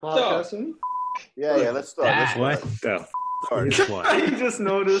Podcasting? Yeah, let's start. What the Sorry. I just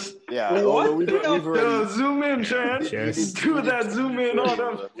noticed. Yeah. What? We've Yo, already... zoom in, Chan. Just Do that zoom in on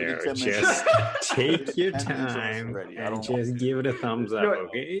them. There, just take your time and just give it a thumbs up,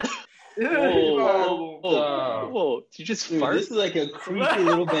 okay? Whoa. Did you just fart? This is like a creepy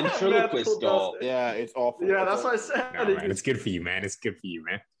little ventriloquist doll. Yeah, it's awful. Yeah, that's what I said. No, man, it's good for you, man. It's good for you,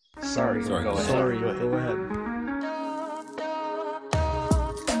 man. Sorry. Go ahead.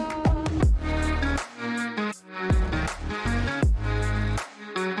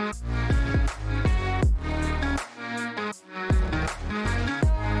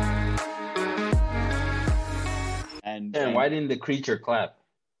 And why didn't the creature clap?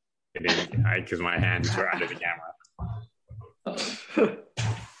 Because my hands were under the camera.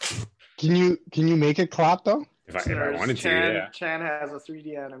 Can you make it clap though? If I wanted to, yeah. Chan has a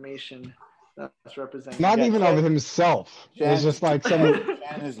 3D animation that's representing. Not even of himself. It's just like some.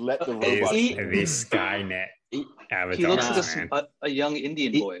 Chan has let the robot. The Skynet avatar. He looks like a young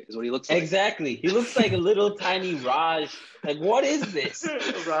Indian boy, is what he looks like. Exactly. He looks like a little tiny Raj. Like, what is this?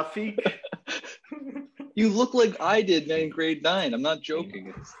 Rafiq. You look like I did in grade 9. I'm not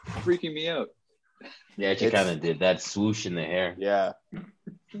joking. It's freaking me out. Yeah, she kind of did that swoosh in the hair. Yeah.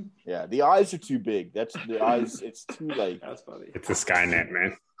 Yeah, the eyes are too big. That's the eyes. It's too like. That's funny. It's a Skynet,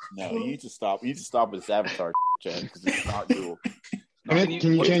 man. No, you need to stop. You need to stop with this avatar, Chan, because it's not cool. Can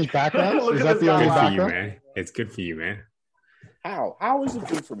you change backgrounds? Look Is at that this the only Good for you, background? man. It's good for you, man. How? How is it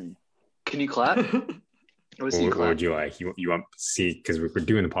good for me? Can you clap? I was What would you like? You want to see? Because we're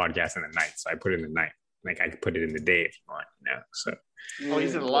doing the podcast in the night, so I put it in the night. Like I could put it in the day if you want, So Oh,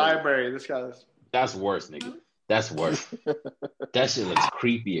 he's in the library. This guy's. That's worse, nigga. That's worse. That shit looks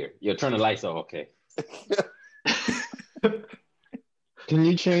creepier. Yo, turn the lights off, okay? Can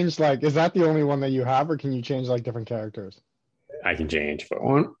you change is that the only one that you have, or can you change different characters? I can change if I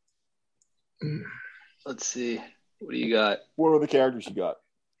want. Let's see. What do you got? What are the characters you got?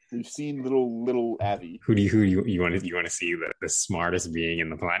 We've seen little Abby. Who do you want to see the smartest being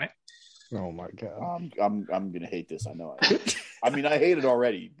in the planet? Oh my god! I'm gonna hate this. I know. I mean, I hate it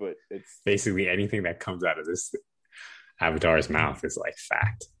already, but it's basically anything that comes out of this avatar's mouth is like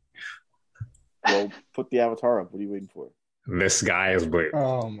fact. Well, put the avatar up. What are you waiting for? This guy is blue.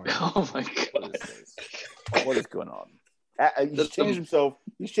 Oh my god! Oh my god! What is going on? He's changed himself.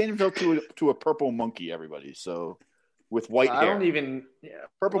 He's changed himself to a purple monkey. Everybody, so with white hair. I don't even. Yeah.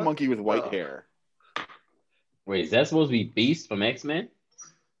 Purple monkey with white hair. Wait, is that supposed to be Beast from X-Men?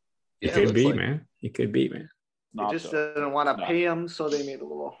 It could be, man. It could be, man. They just didn't want to pay him, so they made a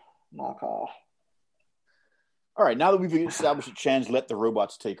little knockoff. All right, now that we've established that Chan's let the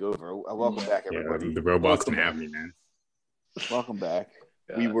robots take over, welcome back, everybody. Yeah, the robots can have me, man. Welcome back.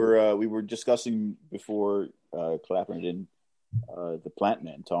 We were discussing before clapping it in the Plant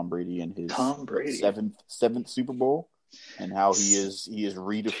Man, Tom Brady, and his seventh Super Bowl, and how he is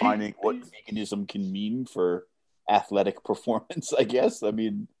redefining what veganism can mean for athletic performance. I guess. I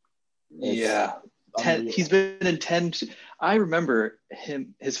mean. Yeah. He's been in 10. I remember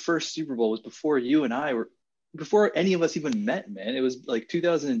his first Super Bowl was before you and I were, before any of us even met, man. It was like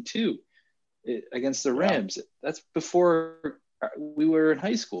 2002 against the Rams. That's before we were in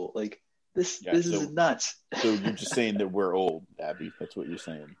high school. Like this is nuts. So you're just saying that we're old, Abby. That's what you're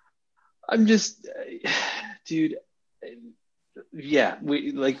saying. I'm just, dude. Yeah,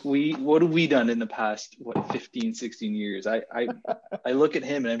 what have we done in the past 15 16 years? I look at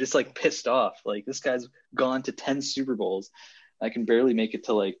him and I'm just pissed off. Like, this guy's gone to 10 Super Bowls. I can barely make it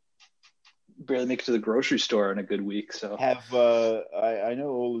to the grocery store in a good week. So I know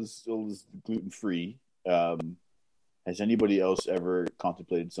Ol is gluten free. Has anybody else ever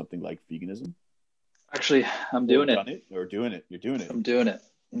contemplated something like veganism? Actually, I'm doing it. You're doing it. I'm doing it.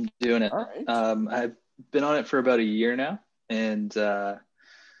 All right. I've been on it for about a year now. And I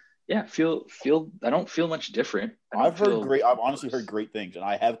don't feel much different. I've honestly heard great things, and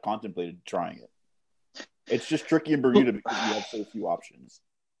I have contemplated trying it. It's just tricky in Bermuda because you have so few options.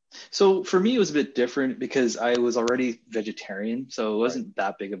 So for me, it was a bit different because I was already vegetarian, so it wasn't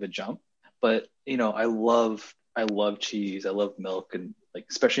that big of a jump. But I love cheese, I love milk, and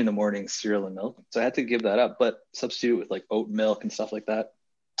especially in the morning, cereal and milk. So I had to give that up, but substitute with oat milk and stuff like that.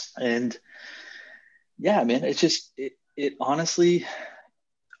 And yeah, man, it's just it honestly,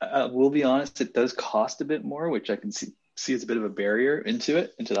 we'll be honest, it does cost a bit more, which I can see as a bit of a barrier into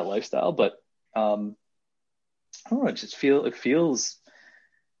that lifestyle. But I don't know, it feels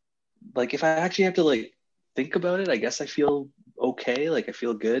like if I actually have to think about it, I guess I feel okay. I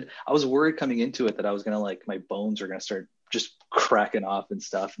feel good. I was worried coming into it that I was gonna my bones are gonna start just cracking off and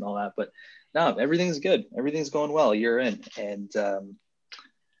stuff and all that. But no, everything's good. Everything's going well. You're in, and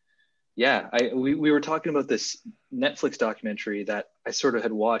Yeah, we were talking about this Netflix documentary that I sort of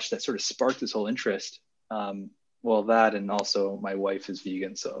had watched that sort of sparked this whole interest. Well, that, and also my wife is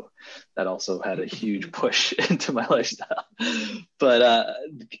vegan, so that also had a huge push into my lifestyle. But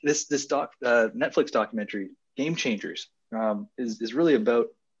this Netflix documentary, Game Changers, is really about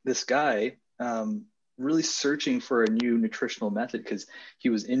this guy really searching for a new nutritional method because he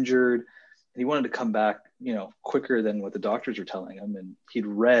was injured and he wanted to come back, quicker than what the doctors were telling him. And he'd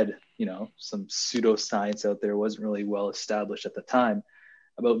read, some pseudoscience out there, wasn't really well established at the time,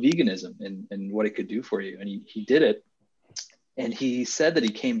 about veganism and what it could do for you. And he did it. And he said that he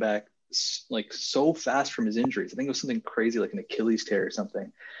came back like so fast from his injuries. I think it was something crazy, like an Achilles tear or something.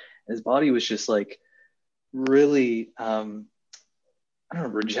 And his body was just like really,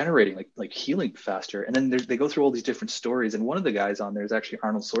 regenerating, like healing faster. And then they go through all these different stories. And one of the guys on there is actually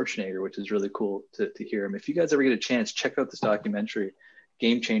Arnold Schwarzenegger, which is really cool to hear him. If you guys ever get a chance, check out this documentary,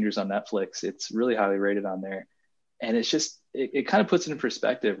 Game Changers, on Netflix. It's really highly rated on there. And it's just, it kind of puts it in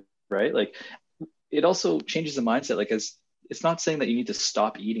perspective, right? Like it also changes the mindset. Like it's not saying that you need to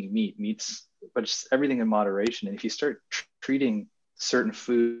stop eating meats, but just everything in moderation. And if you start treating certain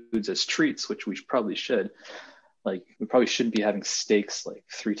foods as treats, which we probably should, like we probably shouldn't be having steaks like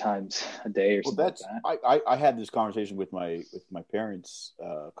 3 times a day or something like that. I had this conversation with my parents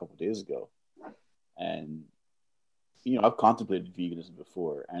a couple of days ago, and I've contemplated veganism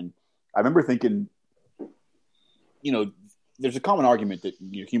before, and I remember thinking, there's a common argument that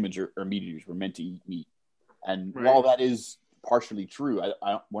humans are meat eaters. We're meant to eat meat, and right. While that is partially true,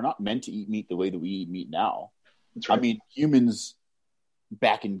 we're not meant to eat meat the way that we eat meat now. That's right. I mean, humans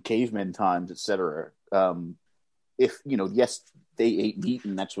back in caveman times, etc. If yes, they ate meat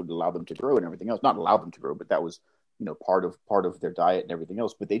and that's what allowed them to grow and everything else. Not allowed them to grow, but that was part of their diet and everything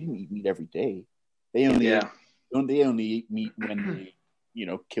else. But they didn't eat meat every day. They only ate meat when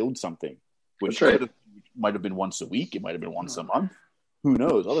they killed something, which might have been once a week. It might have been once a month. Who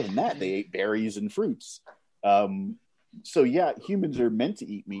knows? Other than that, they ate berries and fruits. So yeah, humans are meant to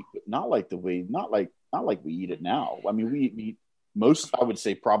eat meat, but not like we eat it now. I mean, we eat meat. I would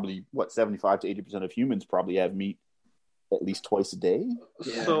say probably 75 to 80% of humans probably have meat at least twice a day.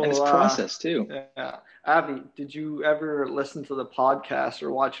 Yeah. So, and it's processed too. Yeah. Abby, did you ever listen to the podcast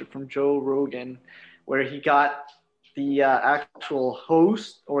or watch it from Joe Rogan, where he got the actual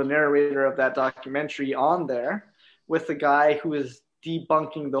host or narrator of that documentary on there with the guy who is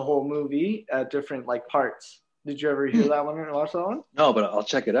debunking the whole movie at different parts? Did you ever hear that one or watch that one? No, but I'll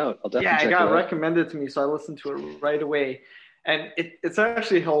check it out. I'll definitely check it out. Yeah, it got recommended to me, so I listened to it right away. And it's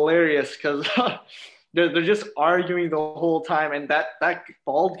actually hilarious because they're just arguing the whole time. And that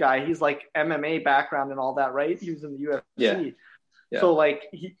bald guy, he's like MMA background and all that, right? He was in the UFC. Yeah. So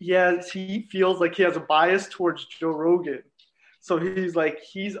he feels like he has a bias towards Joe Rogan. So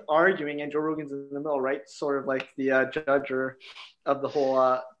he's arguing and Joe Rogan's in the middle, right? Sort of like the judge of the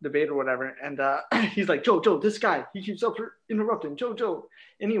whole debate or whatever. And he's like, Joe, this guy, he keeps interrupting. Joe.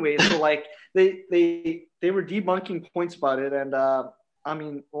 Anyway, so they were debunking points about it. And I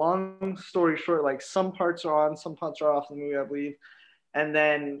mean, long story short, some parts are on, some parts are off the movie, I believe. And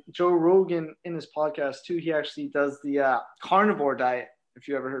then Joe Rogan in his podcast too, he actually does the carnivore diet. If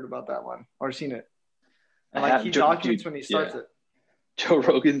you ever heard about that one or seen it. And he documents when he starts it. Joe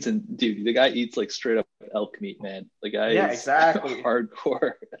Rogan's the guy eats straight up elk meat, man. The guy is exactly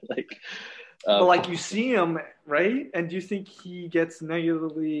hardcore. But you see him, right? And do you think he gets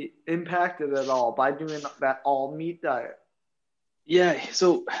negatively impacted at all by doing that all meat diet? Yeah.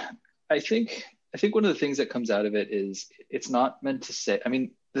 So I think one of the things that comes out of it is it's not meant to say, I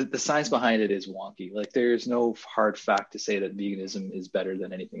mean, the science behind it is wonky. There's no hard fact to say that veganism is better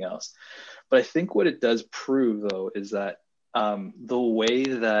than anything else. But I think what it does prove, though, is that the way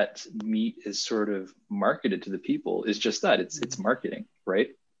that meat is sort of marketed to the people is just that it's marketing, right?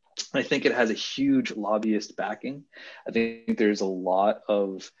 I think it has a huge lobbyist backing. I think there's a lot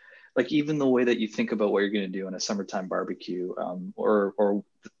of even the way that you think about what you're going to do in a summertime barbecue, or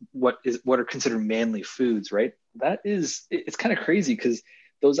what are considered manly foods, right? It's kind of crazy because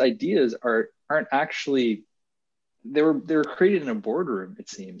those ideas aren't actually, they were created in a boardroom, it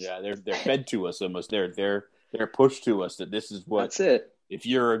seems. Yeah, they're fed to us almost. They're pushed to us that this is what. That's it. If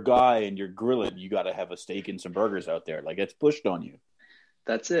you're a guy and you're grilling, you got to have a steak and some burgers out there. It's pushed on you.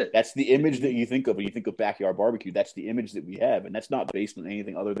 That's it. That's the image that you think of when you think of backyard barbecue. That's the image that we have, and that's not based on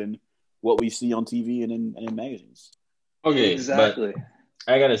anything other than what we see on TV and in magazines. Okay, exactly.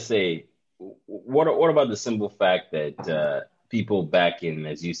 But I gotta say, what about the simple fact that people back in,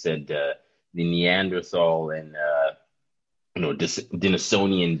 as you said, the Neanderthal and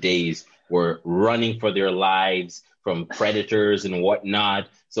Denisonian days were running for their lives, from predators and whatnot.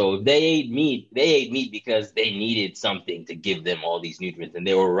 So if they ate meat because they needed something to give them all these nutrients, and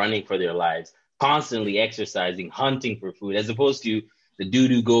they were running for their lives, constantly exercising, hunting for food, as opposed to the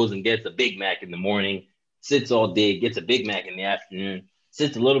dude who goes and gets a Big Mac in the morning, sits all day, gets a Big Mac in the afternoon,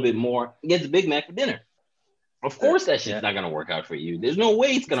 sits a little bit more, gets a Big Mac for dinner. Of course that shit's not going to work out for you. There's no way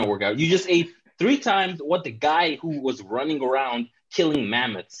it's going to work out. You just ate 3 times what the guy who was running around killing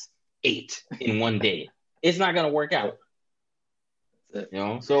mammoths ate in one day. It's not going to work out. You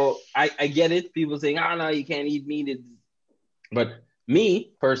know, so I get it. People saying, oh, no, you can't eat meat. But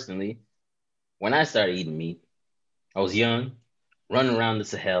me, personally, when I started eating meat, I was young, running around the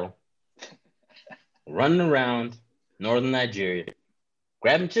Sahel, running around northern Nigeria,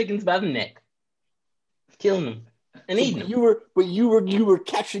 grabbing chickens by the neck, killing them, and eating them. You were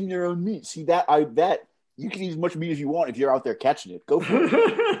catching your own meat. See, that you can eat as much meat as you want if you're out there catching it. Go for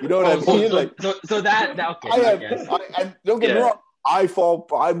it. You know what I mean? So that okay. I don't get me wrong.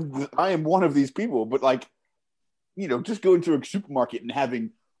 I am one of these people, but like, you know, just going to a supermarket and having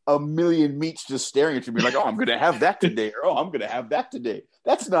a million meats just staring at you, be like, oh, I'm going to have that today, or oh, I'm going to have that today.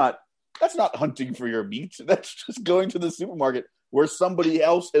 That's not hunting for your meat. That's just going to the supermarket where somebody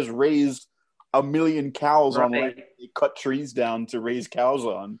else has raised a million cows on land. They cut trees down to raise cows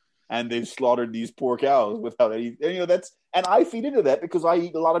on, and they've slaughtered these poor cows without any. You know, and I feed into that because I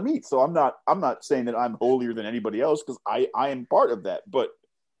eat a lot of meat. So I'm not saying that I'm holier than anybody else because I am part of that. But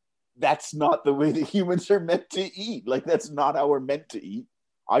that's not the way that humans are meant to eat. Like, that's not how we're meant to eat.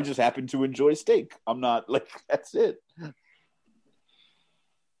 I just happen to enjoy steak. I'm not like, that's it.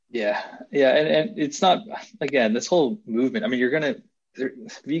 Yeah. And it's not, again, this whole movement. I mean,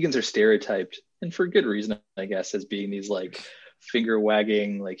 vegans are stereotyped, and for good reason, I guess, as being these like finger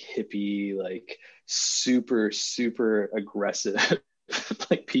wagging, like hippie, like super, super aggressive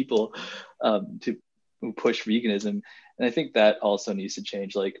like people who push veganism. And I think that also needs to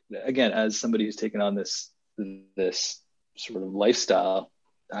change. Like, again, as somebody who's taken on this sort of lifestyle,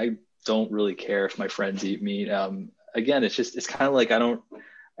 I don't really care if my friends eat meat. Again, it's kind of like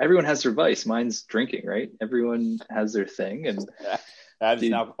everyone has their vice. Mine's drinking, right? Everyone has their thing. And That's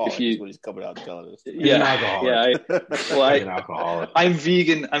an alcoholic. That's what he's coming out and telling us. Yeah. I'm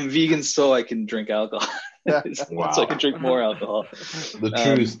vegan. I'm vegan so I can drink alcohol. Wow. So I can drink more alcohol. The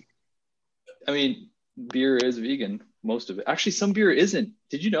truth. I mean, beer is vegan. Most of it. Actually, some beer isn't.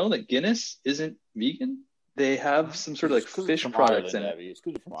 Did you know that Guinness isn't vegan? They have some sort of like fish products in it.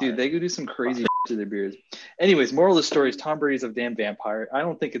 Dude, they go do some crazy to their beers. Anyways, moral of the story is Tom Brady's a damn vampire. I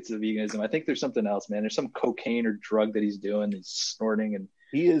don't think it's the veganism. I think there's something else, man. There's some cocaine or drug that he's doing. He's snorting, and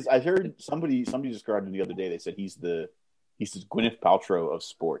he is. I heard somebody described him the other day. They said he's the Gwyneth Paltrow of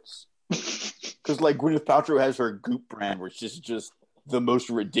sports. Because like Gwyneth Paltrow has her Goop brand, where it's just the most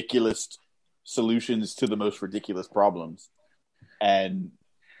ridiculous solutions to the most ridiculous problems, and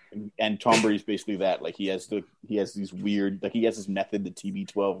Tom Brady's basically that. Like he has these weird, like he has this method, the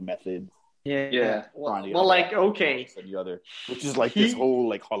TB12 method. Yeah. Well, like, okay. The other, which is like this whole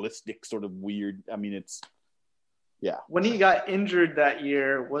like holistic sort of weird. I mean, it's When he got injured that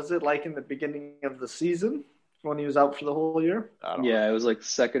year, was it like in the beginning of the season when he was out for the whole year? Yeah, it was like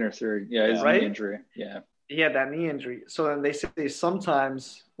second or third. Yeah, his knee injury. Yeah. He had that knee injury. So then they say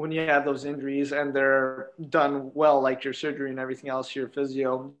sometimes when you have those injuries and they're done well, like your surgery and everything else, your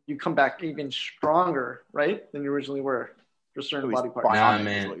physio, you come back even stronger, right, than you originally were for certain body parts. Nah,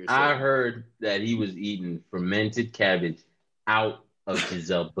 man. I heard that he was eating fermented cabbage out of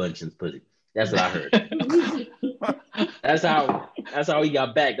Gisele Bundchen's pussy. That's what I heard. That's how he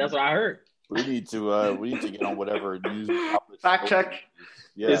got back. That's what I heard. We need to get on whatever news. Fact check.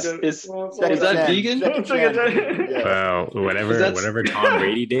 Yeah. Is that vegan? Well, whatever Tom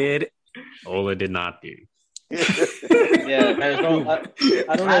Brady did, Ola did not do. Yeah, I don't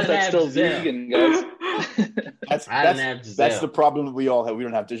know if that's still vegan, guys. That's the problem that we all have. We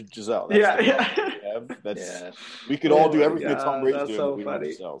don't have Gisele. We could all do everything that Tom Brady's doing. So we don't have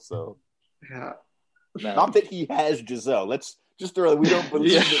Gisele. So yeah, not that he has Gisele. Let's just throw. We don't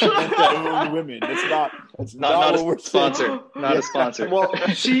believe that own women. It's not a sponsor. Not a sponsor. Well,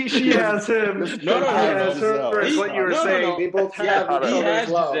 she has him. No, has her. Is what you were saying. They both have each other's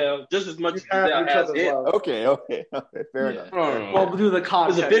love. Gisele, just as much as Gisele has it. Okay. Fair enough. Well, do the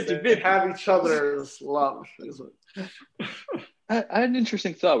context. They have each other's love. I had an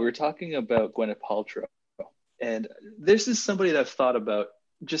interesting thought. We were talking about Gwyneth Paltrow, and this is somebody that I've thought about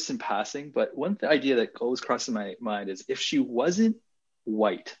just in passing, but one idea that always crosses my mind is if she wasn't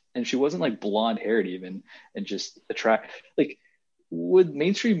white and she wasn't like blonde haired even and just like, would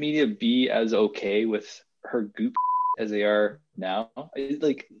mainstream media be as okay with her goop as they are now?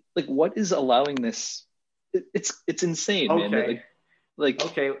 Like what is allowing this it's insane, Okay. man. Like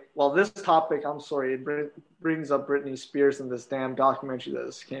Okay, well, this topic, I'm sorry, it brings up Britney Spears and this damn documentary that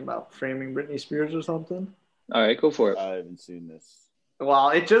just came out, Framing Britney Spears or something. all right, go for it. I haven't seen this. Well,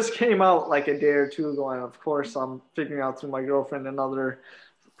 it just came out like a day or two ago, and of course, I'm figuring out through my girlfriend another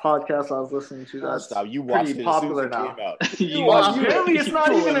podcast I was listening to. That's Stop. You watched pretty it popular as soon as now. it came out. You Well, watched it. apparently it's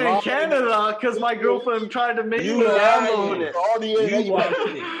not You even in lied. Canada because my girlfriend tried to make me You download lied. it. All the internet, You watched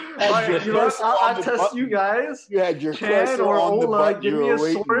it. Alright, you know what? I'll test you guys. You had your Chan cursor or on the Ola, button. give You me were a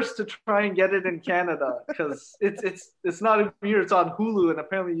waiting. source to try and get it in Canada because it's not even here. It's on Hulu, and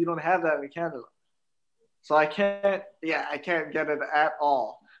apparently you don't have that in Canada. So I can't get it at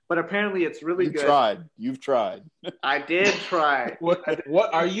all. But apparently it's really You've good. tried. You've tried. I did try.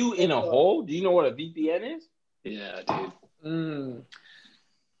 What are you in a hole? Do you know what a VPN is? Yeah, dude.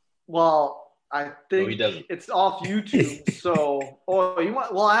 Well, I No, think he doesn't. it's off YouTube. So,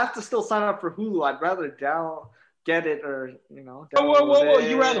 I have to still sign up for Hulu. I'd rather get it or Whoa. download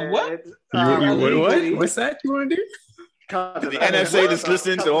You rather what? it, What? What's that you want to do? The NSA that's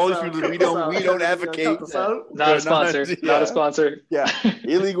listening to all these people that we don't advocate. Not a sponsor. Not a sponsor. Yeah,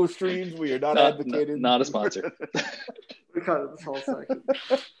 illegal streams. We are not advocating. Not a sponsor. We cut this whole section.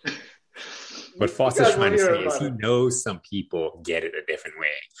 What Foster's You guys trying to will say hear is about he it. knows some people get it a different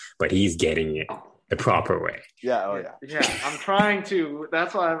way, but he's getting it the proper way. Yeah. Oh yeah. Yeah, I'm trying to.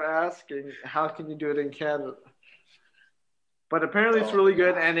 That's why I'm asking. How can you do it in Canada? But apparently it's really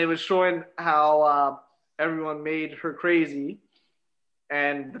good, and it was showing how everyone made her crazy,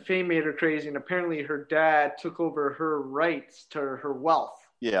 and the fame made her crazy, and apparently her dad took over her rights to her wealth.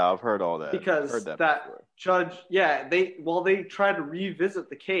 Yeah, I've heard all that. Because I've heard that before. judge, they tried to revisit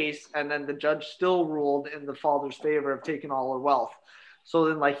the case, and then the judge still ruled in the father's favor of taking all her wealth. So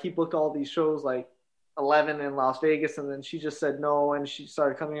then, like, he booked all these shows, like 11 in Las Vegas, and then she just said no, and she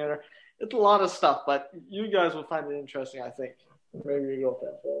started coming at her. It's a lot of stuff, but you guys will find it interesting, I think. Maybe your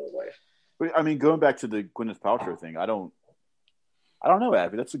girlfriend will away. But, I mean, going back to the Gwyneth Paltrow thing, I don't know,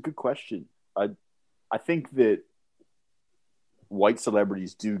 Abby. That's a good question. I think that white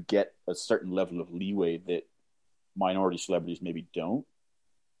celebrities do get a certain level of leeway that minority celebrities maybe don't.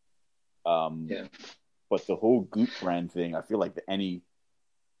 Yeah. But the whole Goop brand thing, I feel like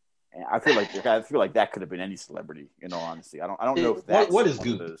that could have been any celebrity. In all honesty, I don't know if that's what is one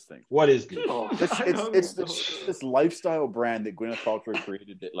Goop? of those things. What is Goop? It's this lifestyle brand that Gwyneth Paltrow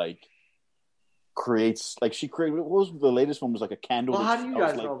created that like creates like she created. What was the latest one? Was like a candle. Well, that how do you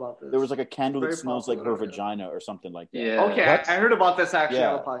smells guys like, know about this? There was like a candle Very that smells like her popular, yeah. vagina or something like that. Yeah. Okay, I heard about this actually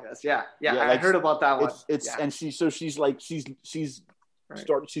on the podcast. Yeah, I like, heard about that one. And she's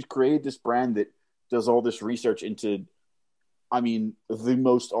Right. she's created this brand that does all this research into, I mean, the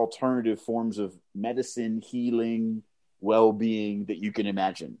most alternative forms of medicine, healing, well-being that you can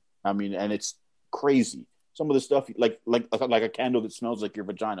imagine. I mean, and it's crazy. Some of the stuff, like a candle that smells like your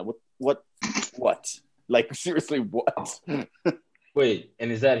vagina. What? Like seriously, what? Wait,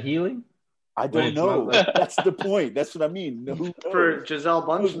 and is that healing? I don't know. That's the point. That's what I mean. No, who knows? For Giselle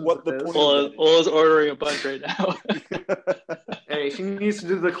Bundchen, What the point? Ola's ordering a bunch right now. Hey, she needs to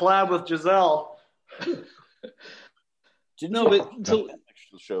do the collab with Giselle. No, but so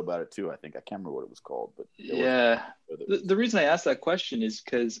actual show about it too. I think I can't remember what it was called, but yeah. The reason I asked that question is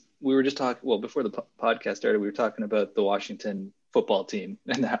because we were just talking. Well, before the podcast started, we were talking about the Washington football team,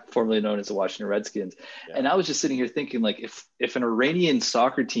 and that formerly known as the Washington Redskins. Yeah. And I was just sitting here thinking, like, if an Iranian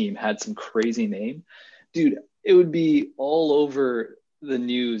soccer team had some crazy name, dude, it would be all over the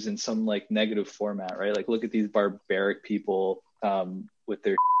news in some like negative format, right? Like, look at these barbaric people with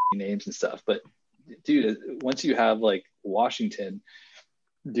their names and stuff. But dude, once you have like Washington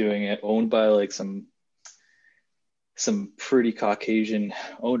doing it, owned by like some pretty Caucasian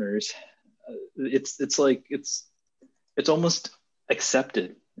owners, it's almost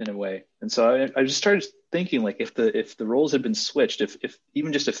accepted in a way. And so I just started thinking, like, if the roles had been switched, if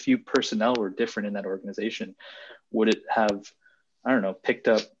even just a few personnel were different in that organization, would it have, I don't know, picked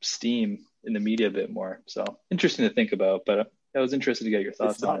up steam in the media a bit more? So interesting to think about, but I was interested to get your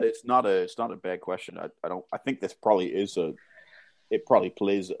thoughts on it. It's not a bad question. I think this probably it probably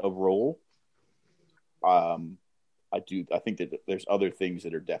plays a role. I think that there's other things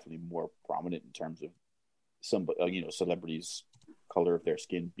that are definitely more prominent in terms of some, celebrities' color of their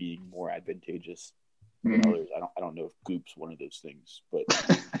skin being more advantageous than others. I don't know if Goop's one of those things, but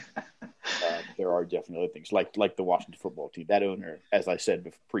there are definitely other things like the Washington football team. That owner, as I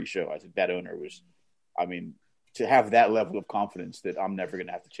said pre-show, I said that owner was, I mean, to have that level of confidence that I'm never going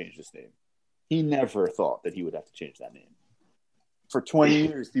to have to change this name. He never thought that he would have to change that name. For 20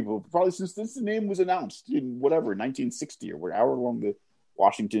 years, people, probably since this name was announced in 1960 or however long the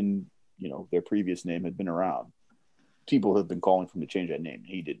Washington, their previous name had been around. People have been calling for him to change that name.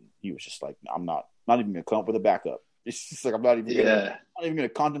 He didn't. He was just like, I'm not even going to come up with a backup. It's just like, I'm not even going to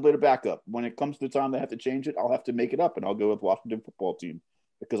contemplate a backup. When it comes to the time they have to change it, I'll have to make it up, and I'll go with Washington Football Team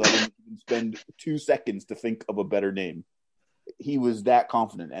because I didn't even spend 2 seconds to think of a better name. He was that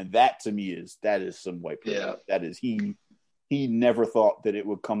confident, and that to me is some white privilege. Yeah. That is he never thought that it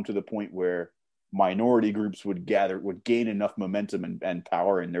would come to the point where minority groups would gain enough momentum and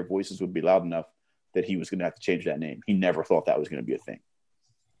power, and their voices would be loud enough that he was going to have to change that name. He never thought that was going to be a thing.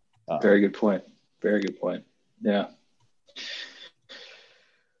 Very good point. Very good point. Yeah.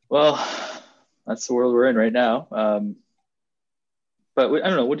 Well, that's the world we're in right now. But I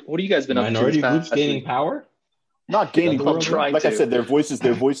don't know. What have you guys been up to? Minority groups gaining power? Not gaining power. Like I said, their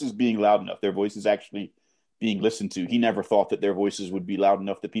voices being loud enough. Their voices actually being listened to. He never thought that their voices would be loud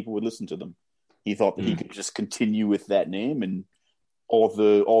enough that people would listen to them. He thought that he could just continue with that name, and all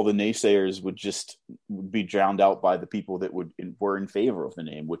the naysayers would be drowned out by the people that were in favor of the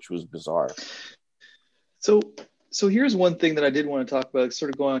name, which was bizarre. So here's one thing that I did want to talk about,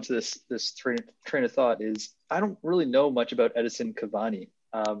 sort of going on to this train of thought, is I don't really know much about Edinson Cavani.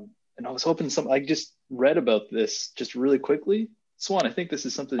 And I was hoping I just read about this just really quickly. Swan, I think this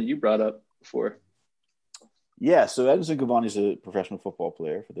is something that you brought up before. Yeah, so Edinson Cavani is a professional football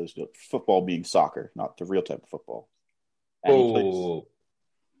player, for those who know, football being soccer, not the real type of football. And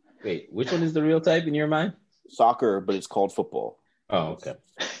wait, which one is the real type in your mind? Soccer, but it's called football. Oh, okay.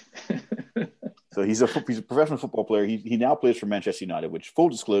 So he's a professional football player. He now plays for Manchester United, which, full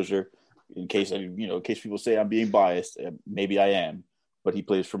disclosure, in case people say I'm being biased, maybe I am, but he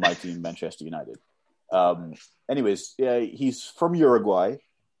plays for my team, Manchester United. Anyways, he's from Uruguay.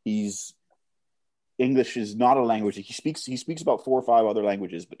 English is not a language. He speaks about 4 or 5 other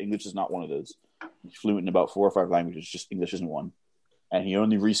languages, but English is not one of those. He's fluent in about 4 or 5 languages, just English isn't one. And he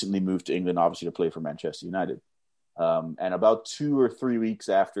only recently moved to England, obviously, to play for Manchester United. And about 2 or 3 weeks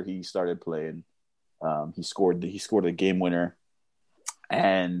after he started playing, he scored a game winner.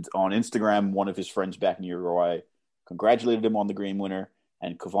 And on Instagram, one of his friends back in Uruguay congratulated him on the game winner,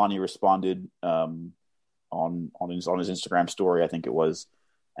 and Cavani responded on his Instagram story, I think it was,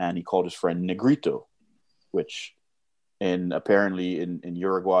 and he called his friend Negrito, which apparently in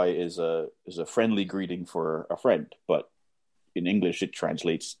Uruguay is a friendly greeting for a friend, but in English it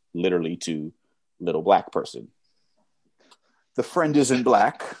translates literally to little black person. The friend isn't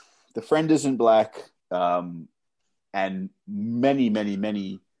black. And many, many,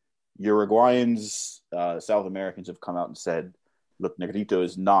 many Uruguayans, South Americans have come out and said, look, Negrito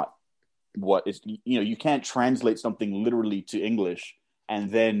is not what is, you can't translate something literally to English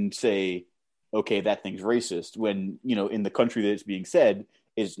and then say, okay, that thing's racist, when, in the country that it's being said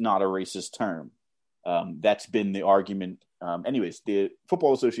is not a racist term. That's been the argument. Anyways, the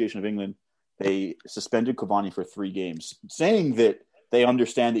Football Association of England, they suspended Cavani for 3 games, saying that they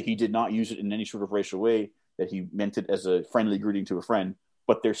understand that he did not use it in any sort of racial way, that he meant it as a friendly greeting to a friend,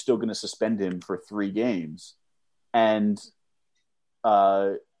 but they're still going to suspend him for 3 games. And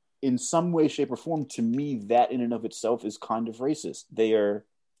in some way, shape, or form, to me, that in and of itself is kind of racist. They are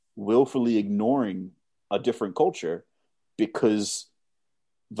willfully ignoring a different culture because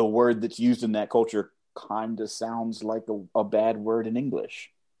the word that's used in that culture kind of sounds like a bad word in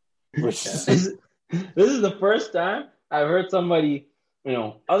English. This is the first time I've heard somebody,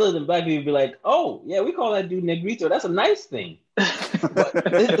 other than black people, be like, "Oh, yeah, we call that dude Negrito. That's a nice thing." But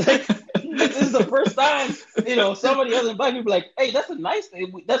this is the first time, somebody other than black people be like, "Hey, that's a nice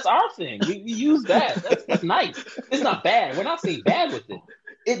thing. That's our thing. We use that. That's nice. It's not bad. We're not saying bad with it.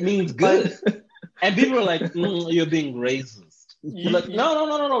 It means good." And people are like, "You're being racist." You're like,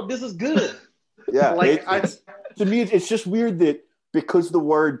 no. This is good. Yeah, to me, it's just weird that because the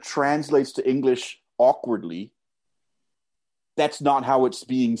word translates to English awkwardly, that's not how it's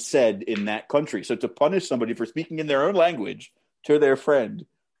being said in that country. So to punish somebody for speaking in their own language to their friend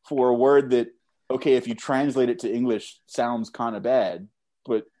for a word that, okay, if you translate it to English, sounds kind of bad,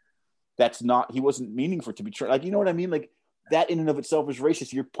 but that's not, he wasn't meaning for it to be, you know what I mean? Like, that in and of itself is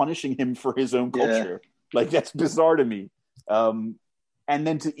racist. You're punishing him for his own culture. Yeah. Like, that's bizarre to me. And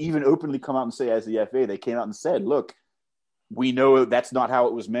then to even openly come out and say, as the FA, they came out and said, look, we know that's not how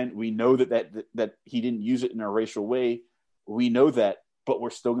it was meant. We know that he didn't use it in a racial way. We know that, but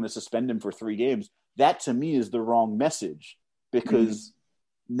we're still going to suspend him for 3 games. That to me is the wrong message, because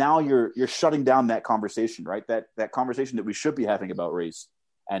now you're shutting down that conversation, right? That conversation that we should be having about race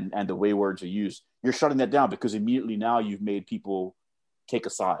and the way words are used. You're shutting that down because immediately now you've made people take a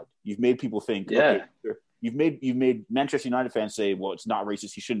side. You've made people think, okay, you've made Manchester United fans say, well, it's not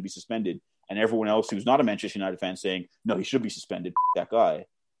racist, he shouldn't be suspended. And everyone else who's not a Manchester United fan saying, no, he should be suspended, that guy.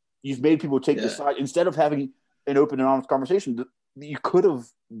 you've made people take this side instead of having an open and honest conversation. You could have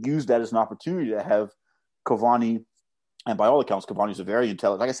used that as an opportunity to have Cavani, and by all accounts, Cavani's a very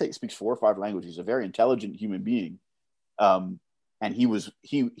intelligent. Like I say, he speaks 4 or 5 languages. He's a very intelligent human being, and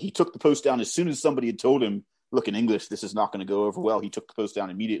he took the post down as soon as somebody had told him, "Look, in English, this is not going to go over well." He took the post down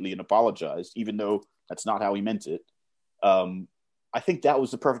immediately and apologized, even though that's not how he meant it. I think that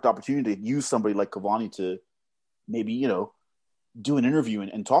was the perfect opportunity to use somebody like Cavani to maybe do an interview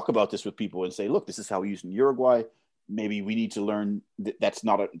and talk about this with people and say, "Look, this is how we use in Uruguay. Maybe we need to learn that's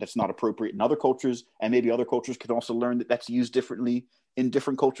not appropriate in other cultures, and maybe other cultures can also learn that that's used differently in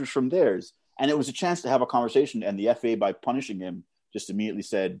different cultures from theirs." And it was a chance to have a conversation, and the FA, by punishing him, just immediately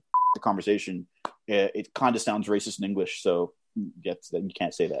said the conversation. It kind of sounds racist in English, so you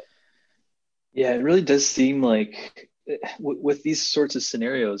can't say that. Yeah, it really does seem like with these sorts of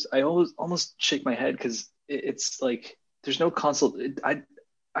scenarios, I almost shake my head because it's like there's no consult.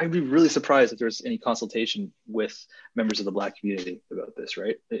 I'd be really surprised if there's any consultation with members of the Black community about this,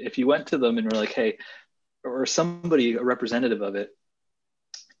 right? If you went to them and were like, "Hey," or somebody, a representative of it,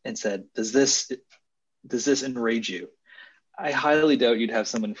 and said, "Does this enrage you?" I highly doubt you'd have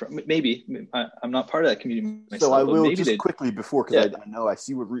someone from maybe. I'm not part of that community myself. So I will just quickly before, because I know I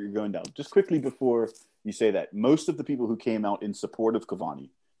see what route you're going down. Just quickly before you say that, most of the people who came out in support of Cavani,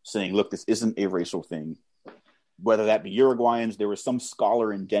 saying, "Look, this isn't a racial thing," whether that be Uruguayans, there was some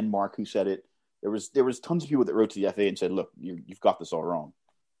scholar in Denmark who said it. There was tons of people that wrote to the FA and said, "Look, you've got this all wrong."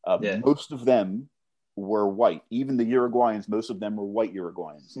 Most of them were white. Even the Uruguayans, most of them were white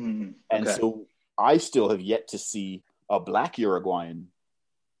Uruguayans, and so I still have yet to see a Black Uruguayan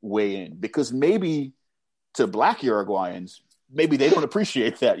weigh in, because maybe to Black Uruguayans, maybe they don't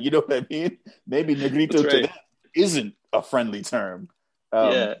appreciate that. You know what I mean? Maybe negrito to them isn't a friendly term.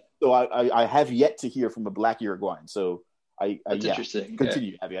 So I have yet to hear from a Black Uruguayan. So that's interesting.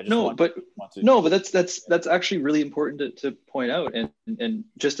 Continue, Abby. I just that's actually really important to point out, and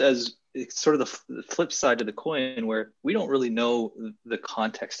just as it's sort of the flip side of the coin, where we don't really know the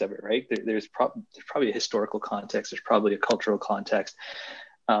context of it, right? There's probably a historical context. There's probably a cultural context.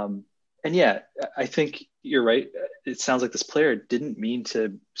 And I think you're right. It sounds like this player didn't mean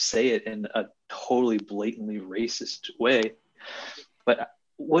to say it in a totally blatantly racist way. But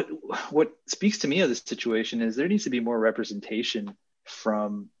what speaks to me of this situation is there needs to be more representation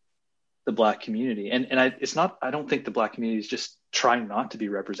from the Black community. And I don't think the Black community is just trying not to be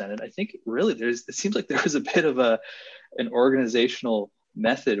represented. I think really it seems like there was a bit of an organizational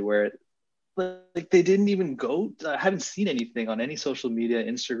method where like they didn't even go. I haven't seen anything on any social media,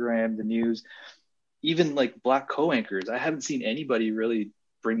 Instagram, the news, even like Black co-anchors. I haven't seen anybody really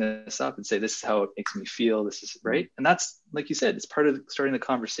bring this up and say, "This is how it makes me feel. This is right." And that's, like you said, it's part of starting the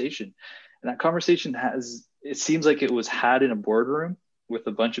conversation. And that conversation it seems like it was had in a boardroom with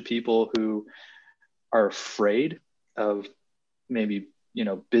a bunch of people who are afraid of maybe,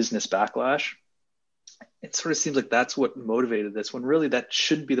 business backlash. It sort of seems like that's what motivated this, when really that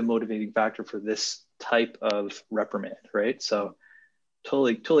shouldn't be the motivating factor for this type of reprimand, right? So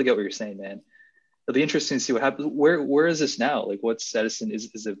totally get what you're saying, man. It'll be interesting to see what happens. Where is this now? Like, what's Edison?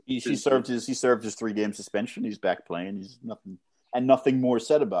 He served his 3-game suspension. He's back playing. He's nothing more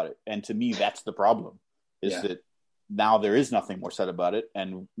said about it. And to me, that's the problem. That now there is nothing more said about it.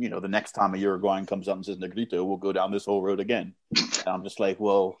 And the next time a Uruguayan comes up and says "negrito," we'll go down this whole road again. And I'm just like,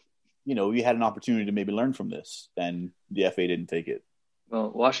 well, we had an opportunity to maybe learn from this, and the FA didn't take it.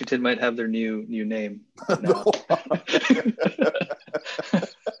 Well, Washington might have their new name now.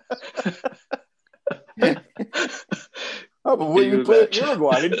 Oh, but when you play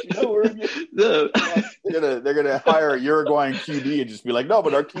Uruguay, didn't you know they're gonna hire a Uruguayan QB and just be like, "No,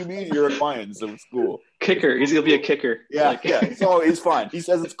 but our QB is Uruguayan, so it's cool." Kicker, he's gonna be a kicker. Yeah. So he's fine. He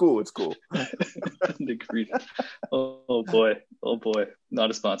says it's cool. It's cool. Oh boy,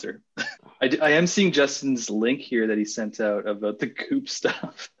 not a sponsor. I am seeing Justin's link here that he sent out about the Goop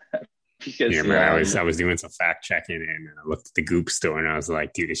stuff. Because I was doing some fact checking and I looked at the Goop store and I was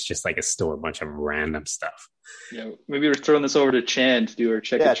like, dude, it's just like a store, a bunch of random stuff. Yeah, maybe we're throwing this over to Chan to do our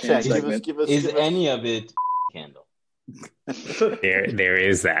check Chan segment. Is any of it candle? There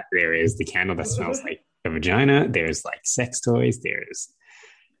is that. There is the candle that smells like a vagina. There's like sex toys. There's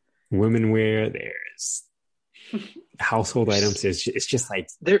women wear. There's household items. It's just like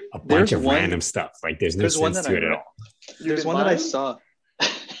a bunch of random stuff. Like there's no sense to it at all. There's one that I saw.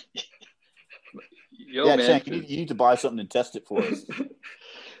 Man. Chan, you need to buy something and test it for us.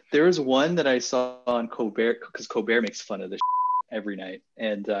 There was one that I saw on Colbert, because Colbert makes fun of this every night.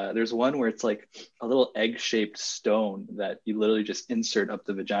 And there's one where it's like a little egg-shaped stone that you literally just insert up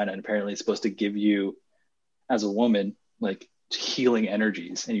the vagina. And apparently it's supposed to give you, as a woman, like healing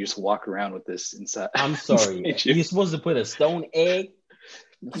energies, and you just walk around with this inside. I'm sorry. You're supposed to put a stone egg.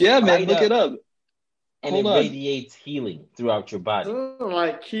 Yeah, man, look it up. And it radiates healing throughout your body.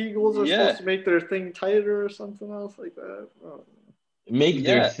 Like Kegels are supposed to make their thing tighter or something else like that. Make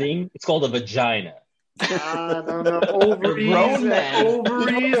their thing. It's called a vagina. I don't know. Ovaries and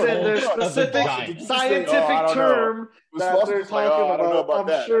their specific scientific term that they're talking about.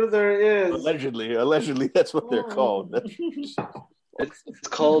 I'm sure there is. Allegedly, that's what they're called. It's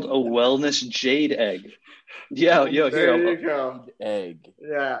called a wellness jade egg. Yeah, there you go. Egg.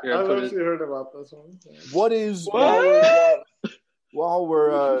 Yeah, I've actually heard about this one. What is while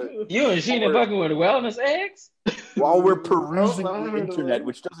we're you and Sheena fucking with wellness eggs? While we're perusing the internet,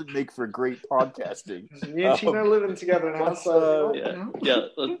 which doesn't make for great podcasting. Me and Sheena are living together now,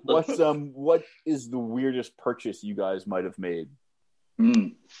 what is the weirdest purchase you guys might have made?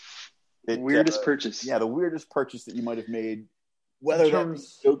 Weirdest purchase. Yeah, the weirdest purchase that you might have made. Whether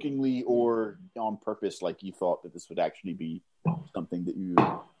that's jokingly or on purpose, like you thought that this would actually be something that you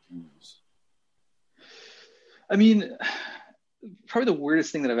use. I mean, probably the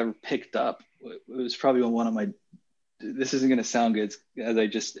weirdest thing that I've ever picked up was probably on one of my. This isn't going to sound good, as I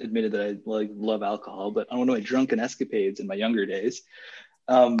just admitted that I love alcohol, but on one of my drunken escapades in my younger days,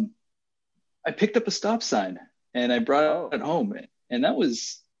 I picked up a stop sign and I brought it home, and that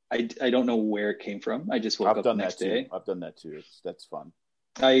was. I don't know where it came from. I just woke up the next day. I've done that too. That's fun.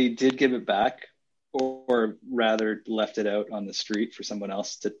 I did give it back, or rather left it out on the street for someone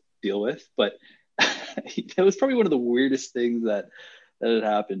else to deal with. But it was probably one of the weirdest things that had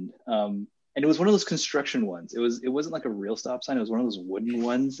happened. And it was one of those construction ones. It wasn't like a real stop sign. It was one of those wooden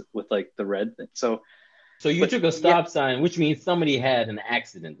ones with like the red thing. So you took a stop sign, which means somebody had an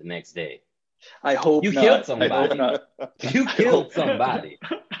accident the next day. I hope you not. Killed somebody. I hope not. You killed somebody.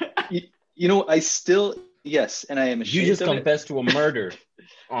 You know, I still and I am ashamed. You just confessed to a murder.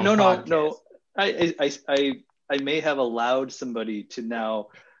 No. I may have allowed somebody to now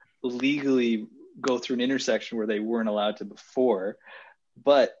legally go through an intersection where they weren't allowed to before,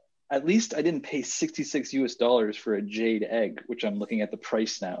 but at least I didn't pay $66 for a jade egg, which I'm looking at the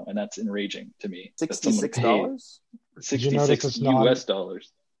price now, and that's enraging to me. $66? $66.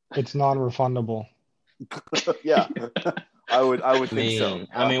 It's non-refundable. Yeah. I would think so.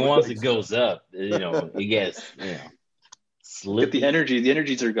 I mean, once it goes up, it gets, Get the energy. The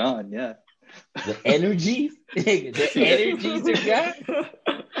energies are gone. Yeah. The energies? The energies are gone?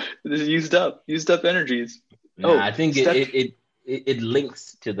 This used up energies. I think it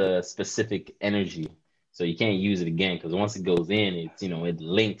links to the specific energy. So you can't use it again, because once it goes in, it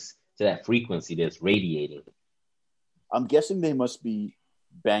links to that frequency that's radiating. I'm guessing they must be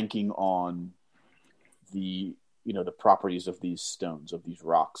banking on the properties of these stones, of these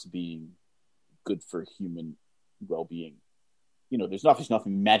rocks being good for human well-being. There's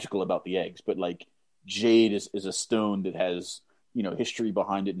nothing magical about the eggs, but like jade is a stone that has, history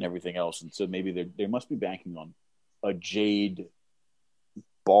behind it and everything else. And so maybe they must be banking on a jade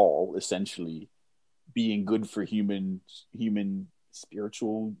ball essentially being good for human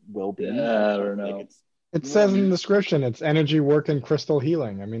spiritual well-being. Yeah, I don't know. It says in the description, it's energy work and crystal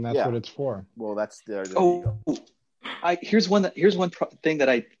healing. I mean, that's what it's for. Well, that's there. Here's one thing that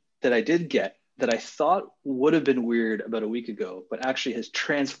I did get that I thought would have been weird about a week ago, but actually has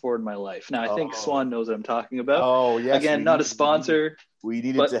transformed my life. Now, I think Swan knows what I'm talking about. Oh, yes. Again, not a sponsor. We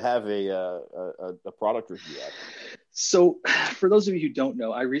needed to have a product review. So, for those of you who don't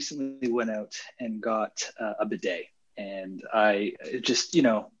know, I recently went out and got a bidet, and I just,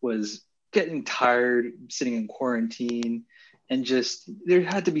 was getting tired sitting in quarantine, and just there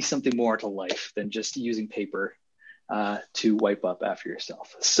had to be something more to life than just using paper to wipe up after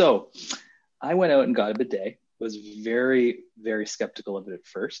yourself. So I went out and got a bidet. Was very, very skeptical of it at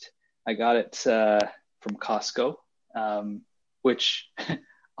first. I got it from Costco, which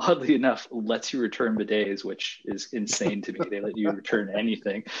oddly enough lets you return bidets, which is insane to me. They let you return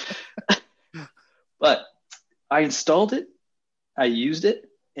anything. But I installed it, I used it,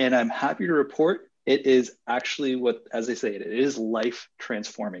 and I'm happy to report it is actually as they say, it is life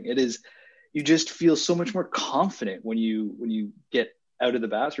transforming. It is, you just feel so much more confident when you get out of the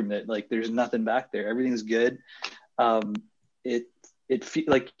bathroom that like there's nothing back there. Everything's good. It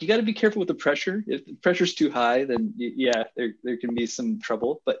like you got to be careful with the pressure. If the pressure's too high, then there can be some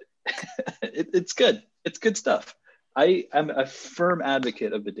trouble. But it's good. It's good stuff. I am a firm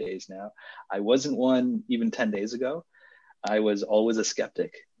advocate of bidets now. I wasn't one even 10 days ago. I was always a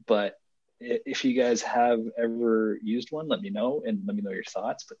skeptic. But if you guys have ever used one, let me know and let me know your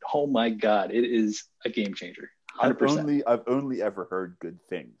thoughts. But oh my God, it is a game changer. 100%. I've only ever heard good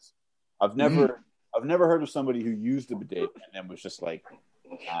things. I've never I've never heard of somebody who used a bidet and then was just like,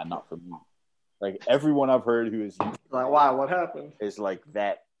 nah, not for me. Like everyone I've heard who is used Like, wow, what happened? is like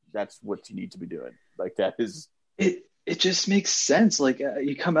that. That's what you need to be doing. Like that is it. It just makes sense. Like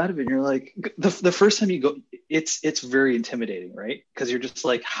you come out of it and you're like, the first time you go, it's very intimidating, right? Because you're just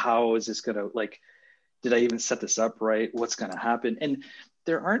like, how is this gonna, like, did I even set this up right? What's gonna happen? And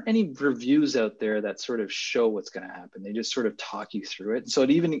there aren't any reviews out there that sort of show what's gonna happen. They just sort of talk you through it. So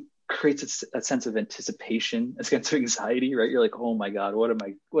it even creates a sense of anticipation, a sense of anxiety, right? You're like, oh my God, what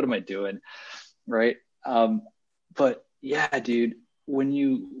am I doing? Right. But yeah, dude, when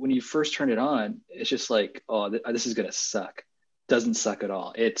you first turn it on, it's just like, oh, this is gonna suck. Doesn't suck at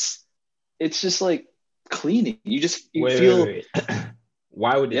all. It's just like cleaning. You feel. Wait.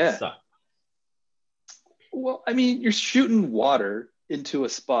 Why would it suck? Well, I mean, you're shooting water into a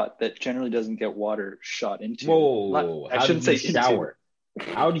spot that generally doesn't get water shot into. Whoa! I shouldn't say shower.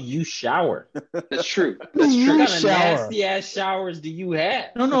 How do you shower? That's true. That's true. What kind of nasty ass showers do you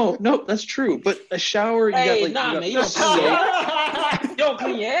have? No, that's true. But a shower, you got you don't clean your ass. You don't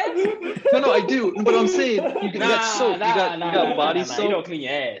clean your ass? No, I do. But I'm saying you got soap. You got body soap. You don't clean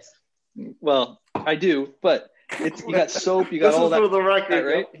your ass. Well, I do, but you got soap. You got all that. This is for the record,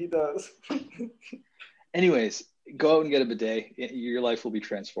 right? He does. Anyways, go out and get a bidet. Your life will be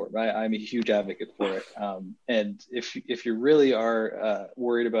transformed. I'm a huge advocate for it. And if you really are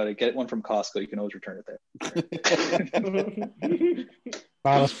worried about it, get one from Costco. You can always return it there.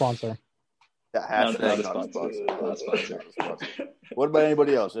 Not a sponsor. Not a sponsor. What about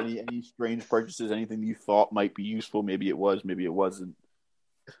anybody else? Any strange purchases? Anything you thought might be useful? Maybe it was. Maybe it wasn't.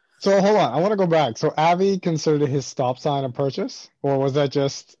 So hold on, I want to go back. So Avi considered his stop sign a purchase, or was that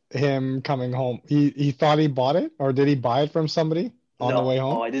just him coming home? He thought he bought it, or did he buy it from somebody on the way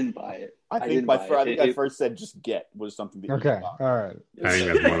home? No, I didn't buy it. I think I first said just get was something that okay, all right. I think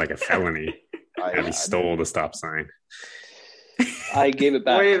that's more like a felony. Avi stole the stop sign. I gave it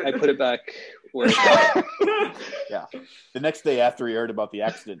back. I put it back where it was. Yeah. The next day after he heard about the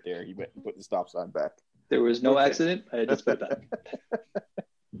accident there, he went and put the stop sign back. There was no accident. I just put it back.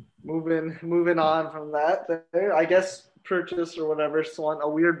 Moving on from that, there, I guess purchase or whatever. So a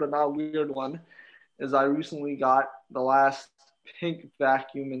weird but not weird one is I recently got the last pink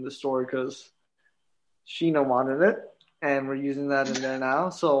vacuum in the store because Sheena wanted it, and we're using that in there now.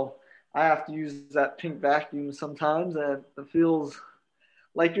 So I have to use that pink vacuum sometimes, and it feels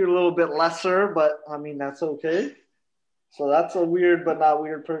like you're a little bit lesser, but I mean that's okay. So that's a weird but not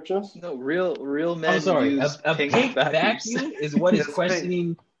weird purchase. No, real men. I'm sorry, use a pink vacuum is what is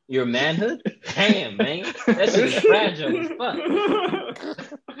questioning your manhood? Damn, man. That shit is fragile as fuck.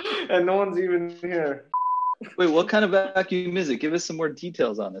 And no one's even here. Wait, what kind of vacuum is it? Give us some more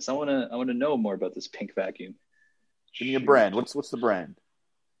details on this. I wanna know more about this pink vacuum. Give me a brand. What's the brand?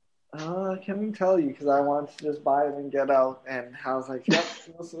 I can't tell you because I wanted to just buy it and get out. And I was like, yep,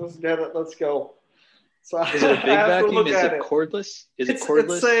 let's get it. Let's go. So is it a big vacuum? Is it cordless? It's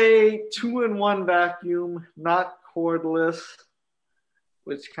cordless? It's a 2-in-1 vacuum, not cordless,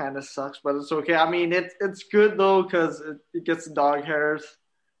 which kind of sucks, but it's okay. I mean, it's good though because it gets the dog hairs.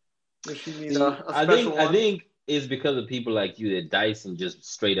 If you need a special one. I think it's because of people like you that Dyson just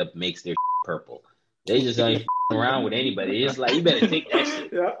straight up makes their purple. They just ain't around with anybody. It's like you better take that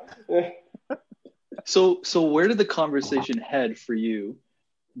shit. Yeah. So where did the conversation head for you?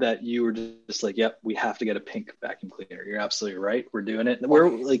 That you were just like, yep, we have to get a pink vacuum cleaner. You're absolutely right. We're doing it. Where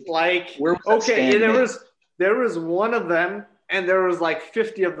was okay, there was one of them, and there was like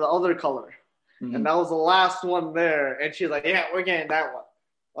 50 of the other color, and that was the last one there. And she's like, yeah, we're getting that one.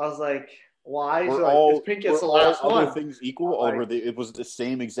 I was like, why? So pink is the last one. Other things equal, or it was the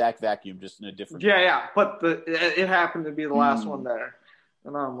same exact vacuum, just in a different. Yeah, but it happened to be the last one there,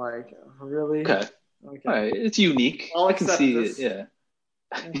 and I'm like, really? Okay. All right. It's unique. I can see this. It. Yeah.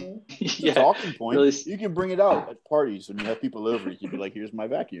 Mm-hmm. Yeah. Talking point. Really, you can bring it out at parties when you have people over. You can be like, "Here's my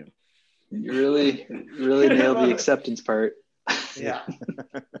vacuum." You really nailed the acceptance part. Yeah.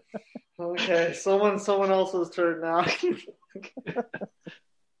 Okay, someone else's turn now.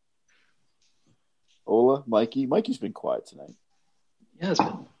 Ola, Mikey. Mikey's been quiet tonight. Yeah, it's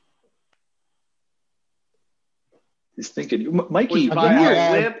been. He's thinking, Mikey.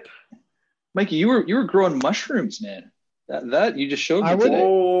 Mikey, you were growing mushrooms, man. That you just showed me today.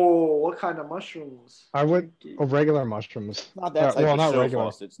 Oh, what kind of mushrooms? I would regular mushrooms. Not that type of show,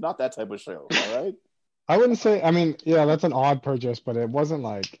 regular. It's not that type of show, all right? I wouldn't say. I mean, yeah, that's an odd purchase, but it wasn't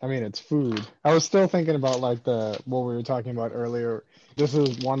like. I mean, it's food. I was still thinking about like what we were talking about earlier. This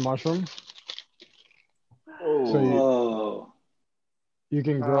is one mushroom. Oh. So you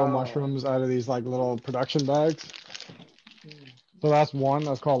can grow mushrooms out of these like little production bags. So that's one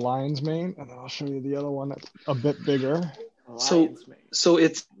that's called lion's mane, and then I'll show you the other one that's a bit bigger. So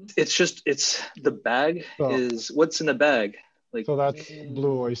it's the bag is what's in the bag? Like, so that's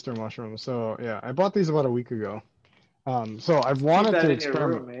blue oyster mushrooms. So yeah, I bought these about a week ago. So I wanted to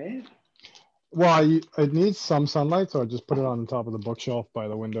experiment. Room, Well, it needs some sunlight, so I just put it on the top of the bookshelf by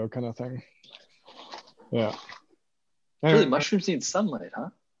the window, kind of thing. Yeah. Really, mushrooms need sunlight, huh?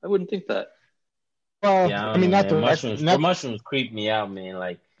 I wouldn't think that. Well, Yeah, I mean, not the mushrooms creep me out, man.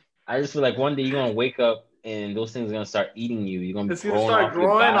 Like, I just feel like one day you're gonna wake up and those things are gonna start eating you. You're gonna be start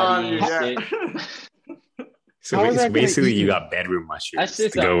growing on you. So basically, you got bedroom mushrooms to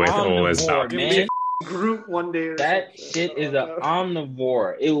go with Ola's top. Man. Group one day. That shit is an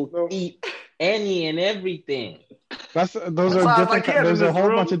omnivore. It will eat any and everything. Those are different. There's a whole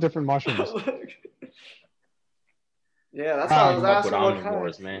bunch of different mushrooms. Yeah, that's how I was asking what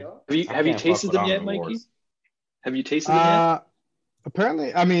omnivores, kind. Man. Have you tasted them yet, Mikey? Have you tasted them yet?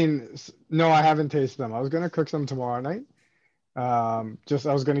 Apparently, I mean, no, I haven't tasted them. I was gonna cook them tomorrow night. I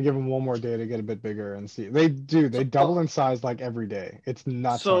was gonna give them one more day to get a bit bigger and see. They double in size like every day. It's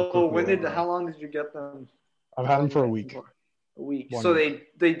nuts. So how long did you get them? I've had them for a week. A week. So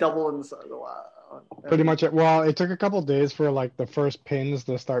they double in size. Pretty much. Well, it took a couple days for like the first pins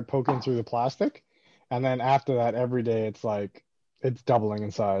to start poking through the plastic, and then after that, every day it's doubling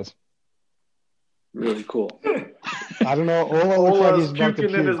in size. Really cool. I don't know. Ola looks like he's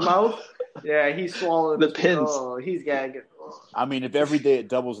puking in his mouth. Yeah, he swallowed the pins. Oh, he's gagging. I mean, if every day it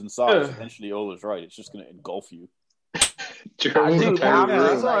doubles in size, eventually Ola's right. It's just going to engulf you. That's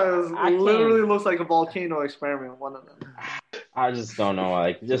why it literally looks like a volcano experiment. One of them. I just don't know.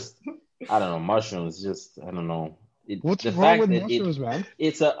 I don't know. Mushrooms. I don't know. What's wrong with mushrooms, man?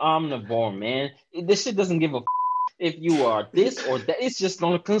 It's an omnivore, man. This shit doesn't give a if you are this or that. It's just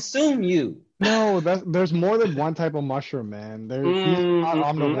gonna consume you. No, there's more than one type of mushroom, man. They're not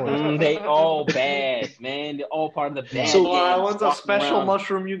omnivores. They all bad, man. They're all part of the bad. So what's a special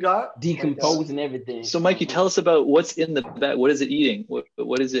mushroom you got? Decompose and everything. So, Mikey, tell us about what's in the bag. What is it eating?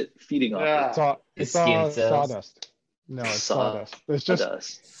 What is it feeding on? Yeah. It's sawdust. No, it's sawdust. It's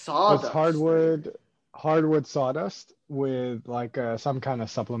just sawdust. It's hardwood sawdust with like some kind of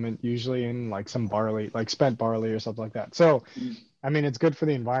supplement, usually in like some barley, like spent barley or something like that. So, I mean, it's good for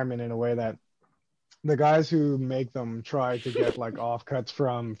the environment in a way that the guys who make them try to get like offcuts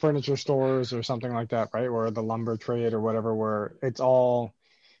from furniture stores or something like that, right? Or the lumber trade or whatever, where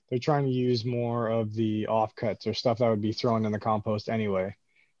they're trying to use more of the offcuts or stuff that would be thrown in the compost anyway,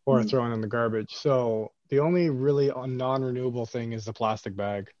 or thrown in the garbage. So the only really non-renewable thing is the plastic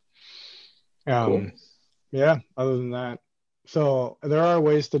bag. Cool. Yeah, other than that. So there are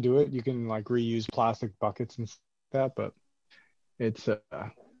ways to do it. You can like reuse plastic buckets and that, but it's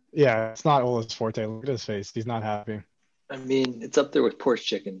it's not Ola's forte. Look at his face. He's not happy. I mean, it's up there with porch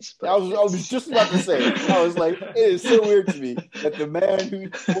chickens. But I was just about to say it. I was like, it is so weird to me that the man who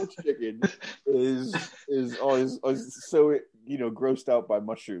eats porch chicken is so grossed out by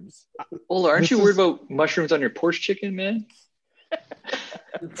mushrooms. Ola, aren't you worried about mushrooms on your porch chicken, man?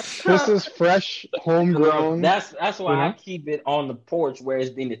 This is fresh, homegrown. That's why I keep it on the porch where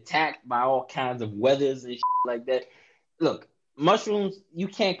it's being attacked by all kinds of weathers and like that. Look, mushrooms, you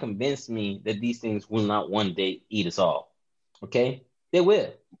can't convince me that these things will not one day eat us all. Okay? They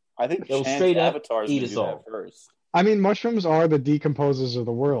will. I think they'll straight up eat us all first. I mean, mushrooms are the decomposers of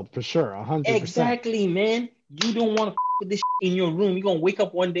the world, for sure, 100%. Exactly, man. You don't want to with this in your room. You're going to wake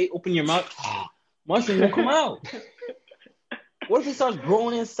up one day, open your mouth, mushroom won't come out. What if it starts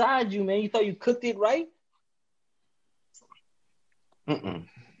growing inside you, man? You thought you cooked it right?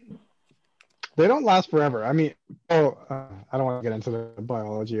 They don't last forever. I mean, I don't want to get into the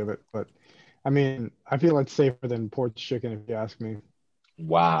biology of it, but I mean, I feel it's safer than porch chicken, if you ask me.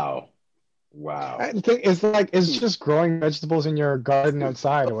 Wow. I think it's just growing vegetables in your garden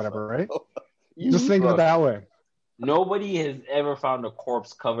outside or whatever, right? Just think of it that way. Nobody has ever found a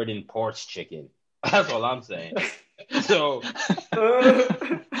corpse covered in porch chicken. That's all I'm saying. So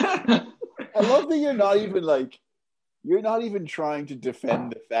I love that you're not even trying to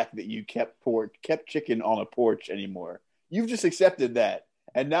defend the fact that you kept chicken on a porch anymore. You've just accepted that,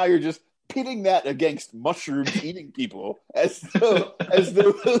 and now you're just pitting that against mushrooms eating people as though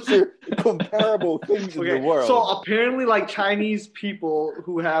those are comparable things in the world. So apparently, like Chinese people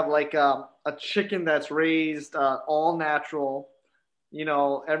who have like a chicken that's raised all natural,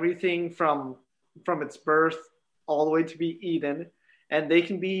 everything from its birth all the way to be eaten, and they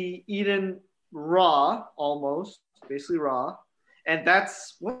can be eaten raw, almost basically raw, and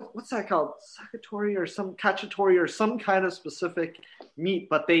that's what's that called, cacciatore or some kind of specific meat,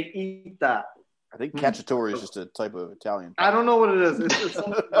 but they eat that. I think cacciatore is just a type of Italian. I don't know what it is. It's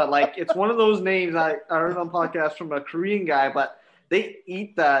but like it's one of those names I heard on podcast from a Korean guy, but they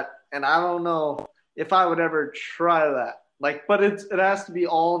eat that, and I don't know if I would ever try that. Like, but it has to be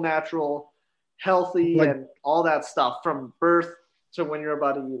all natural, healthy, and all that stuff from birth to when you're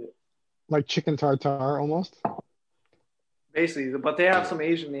about to eat it. Like chicken tartare, almost. Basically, but they have some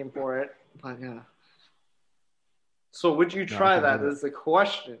Asian name for it. But yeah. So would you try that? Is the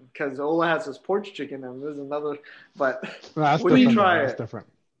question, because Ola has his porch chicken and there's another. But would you try it? That's different.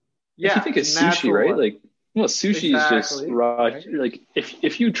 Yeah, if you think it's sushi, right? Like, well, sushi is just raw. Right? Like,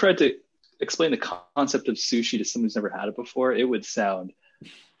 if you tried to explain the concept of sushi to someone who's never had it before, it would sound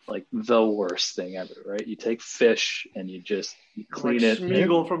like the worst thing ever, right? You take fish and you clean like it.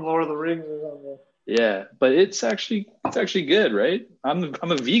 Smeagol from Lord of the Rings or something. Yeah, but it's actually good, right? I'm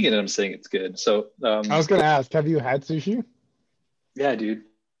a vegan and I'm saying it's good. So I was gonna ask, have you had sushi? Yeah, dude.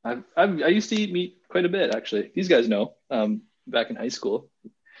 I used to eat meat quite a bit, actually. These guys know. Back in high school,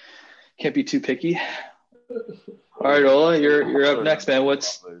 can't be too picky. All right, Ola, you're up next, man.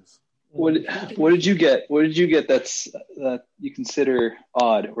 What did you get? What did you get that you consider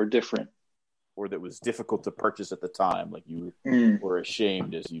odd or different, or that was difficult to purchase at the time, like you were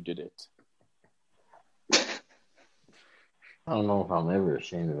ashamed as you did it? I don't know if I'm ever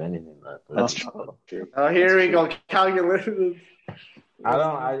ashamed of anything. That's true. Oh, here we go. Calculated.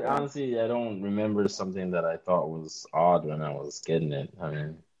 I honestly don't remember something that I thought was odd when I was getting it. I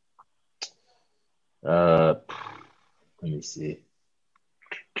mean, let me see.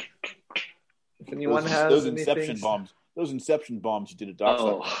 If anyone has those inception bombs you did at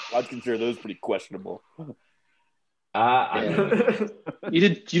Dockside, I'd consider those pretty questionable. You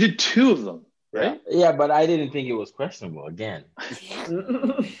did 2 of them. Right? Yeah, but I didn't think it was questionable again.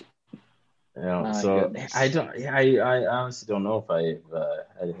 So I honestly don't know if I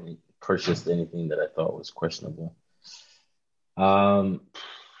purchased anything that I thought was questionable. Or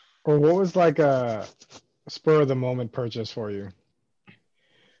what was like a spur of the moment purchase for you?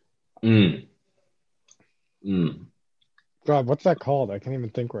 God, what's that called? I can't even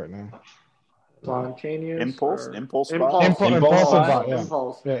think right now. Spontaneous impulse buy. Impulse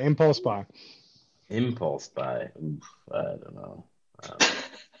buy. Impulse buy. I don't know.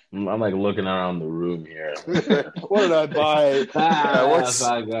 I'm like looking around the room here. What did I buy?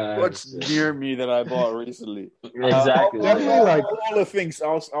 What's near me that I bought recently? Exactly. All the things.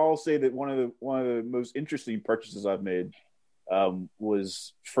 I'll say that one of the most interesting purchases I've made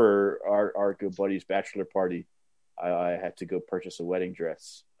was for our good buddy's bachelor party. I had to go purchase a wedding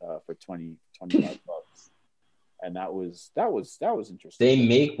dress for $25, and that was interesting. They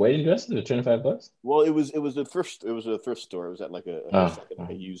make wedding dresses for $25? Well, it was a thrift store. It was at like a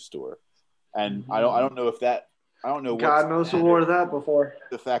used store, and I don't know if that. I don't know. God knows who wore that before.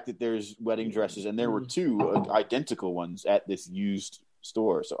 The fact that there's wedding dresses, and there were 2 identical ones at this used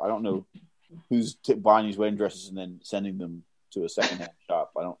store. So I don't know who's buying these wedding dresses and then sending them to a secondhand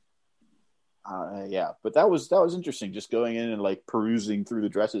shop. I don't. But that was interesting. Just going in and like perusing through the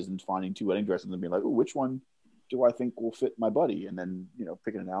dresses and finding 2 wedding dresses and being like, oh, which one do I think will fit my buddy? And then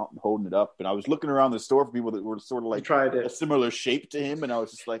picking it out and holding it up. And I was looking around the store for people that were sort of like a similar shape to him, and I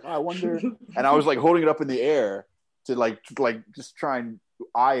was just like, oh, I wonder. And I was like holding it up in the air to like just try and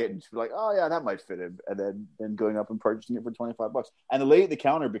eye it and just be like, oh yeah, that might fit him. And then going up and purchasing it for $25. And the lady at the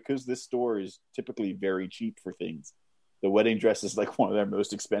counter, because this store is typically very cheap for things, the wedding dress is like one of their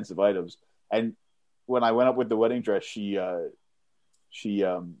most expensive items. And when I went up with the wedding dress, she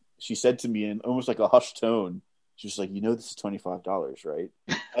said to me in almost like a hushed tone, she was like, this is $25, right?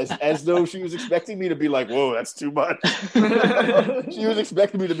 As though she was expecting me to be like, whoa, that's too much. She was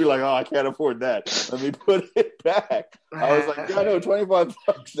expecting me to be like, oh, I can't afford that. Let me put it back. I was like, yeah, no,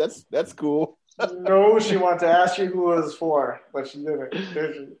 $25. That's cool. No, she wanted to ask you who it was for, but she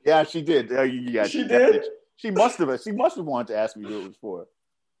didn't. Yeah, she did. Yeah, she did. She must have wanted to ask me who it was for.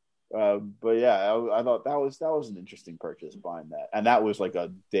 But yeah, I thought that was an interesting purchase, buying that, and that was like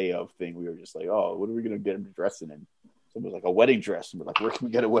a day of thing. We were just like, oh, what are we gonna get him dressing in? So it was like a wedding dress, and we're like, where can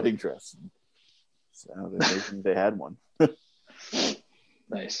we get a wedding dress? And so they had one.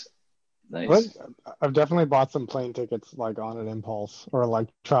 Nice. But I've definitely bought some plane tickets like on an impulse, or like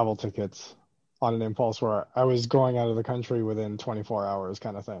travel tickets on an impulse where I was going out of the country within 24 hours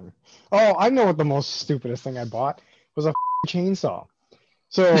kind of thing. Oh, I know what the most stupidest thing I bought was a chainsaw.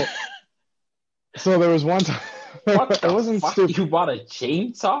 So there was one time. It wasn't stupid. You bought a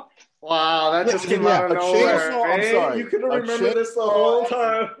chainsaw? Wow, that just came out of nowhere. I'm sorry. You could remember this the whole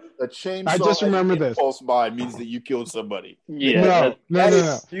time. A chainsaw. I just remember this. Impulse buy means that you killed somebody. Yeah.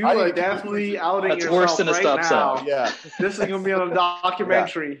 No. You are definitely outing yourself worse than a stop now. Sign. Yeah. This is gonna be on a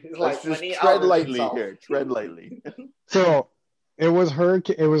documentary. Yeah. Let's just tread lightly here. Tread lightly. So it was for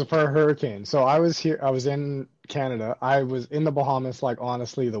a hurricane. So I was here. I was in Canada. I was in the Bahamas, like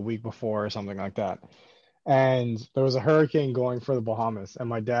honestly, the week before or something like that. And there was a hurricane going for the Bahamas. And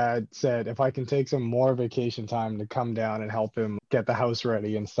my dad said, if I can take some more vacation time to come down and help him get the house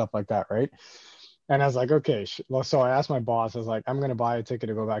ready and stuff like that, right? And I was like, okay. So I asked my boss, I was like, I'm going to buy a ticket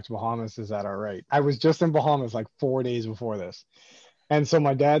to go back to Bahamas. Is that all right? I was just in Bahamas like 4 days before this. And so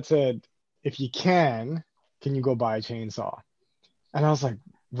my dad said, if you can you go buy a chainsaw? And I was like,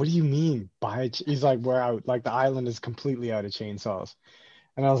 what do you mean he's like, we're out. Like the island is completely out of chainsaws.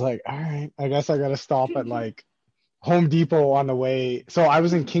 And I was like, all right, I guess I got to stop at like Home Depot on the way. So I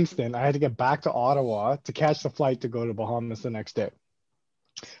was in Kingston. I had to get back to Ottawa to catch the flight to go to Bahamas the next day.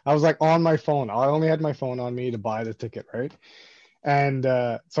 I was like on my phone. I only had my phone on me to buy the ticket, right? And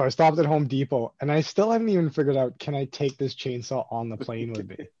so I stopped at Home Depot and I still haven't even figured out, can I take this chainsaw on the plane with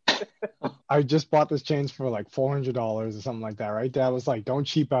me? I just bought this chainsaw for like $400 or something like that, right? Dad was like, don't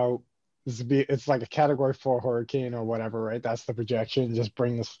cheap out. It's like a category 4 hurricane or whatever, right? That's the projection. Just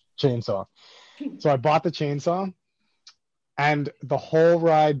bring this chainsaw. So I bought the chainsaw, and the whole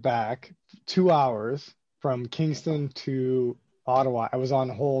ride back, 2 hours from Kingston to Ottawa, I was on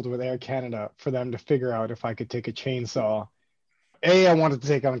hold with Air Canada for them to figure out if I could take a chainsaw. I wanted to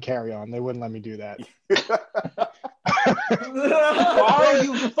take on carry-on. They wouldn't let me do that. Are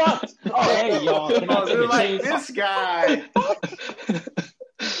you fucked? Oh, hey, y'all. They're like, this guy.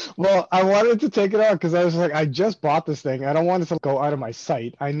 Well, I wanted to take it out because I was like, I just bought this thing. I don't want it to go out of my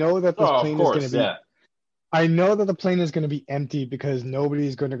sight. I know that this plane is going to be. Yeah. I know that the plane is going to be empty because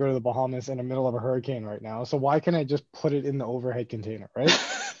nobody's going to go to the Bahamas in the middle of a hurricane right now. So why can't I just put it in the overhead container, right?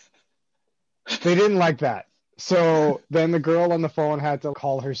 They didn't like that. So then the girl on the phone had to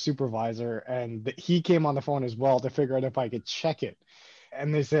call her supervisor, and he came on the phone as well to figure out if I could check it.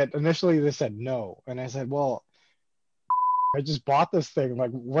 And initially they said no. And I said, well, I just bought this thing.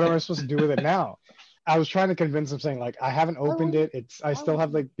 Like, what am I supposed to do with it now? I was trying to convince them, saying like, I haven't opened it. I still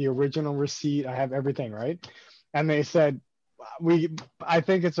have like the original receipt. I have everything, right? And they said, I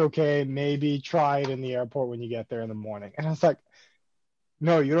think it's okay. Maybe try it in the airport when you get there in the morning. And I was like,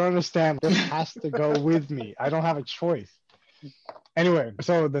 no, you don't understand. This has to go with me. I don't have a choice. Anyway,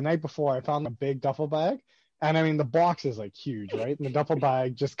 so the night before, I found a big duffel bag. And I mean, the box is like huge, right? And the duffel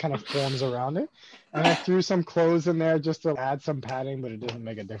bag just kind of forms around it. And I threw some clothes in there just to add some padding, but it doesn't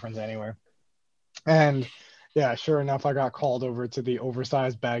make a difference anywhere. And yeah, sure enough, I got called over to the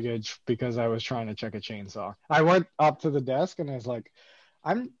oversized baggage because I was trying to check a chainsaw. I went up to the desk and I was like,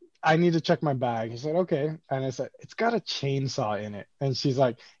 I need to check my bag. He said, okay. And I said, it's got a chainsaw in it. And she's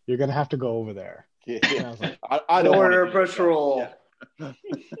like, you're going to have to go over there. Yeah. And I was like, I don't Border Patrol. Yeah.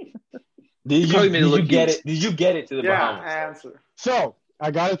 Did you get it? Did you get it to the Bahamas? Yeah, answer. So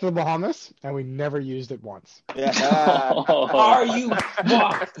I got it to the Bahamas, and we never used it once. Yeah. Are you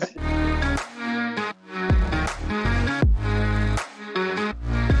fucked?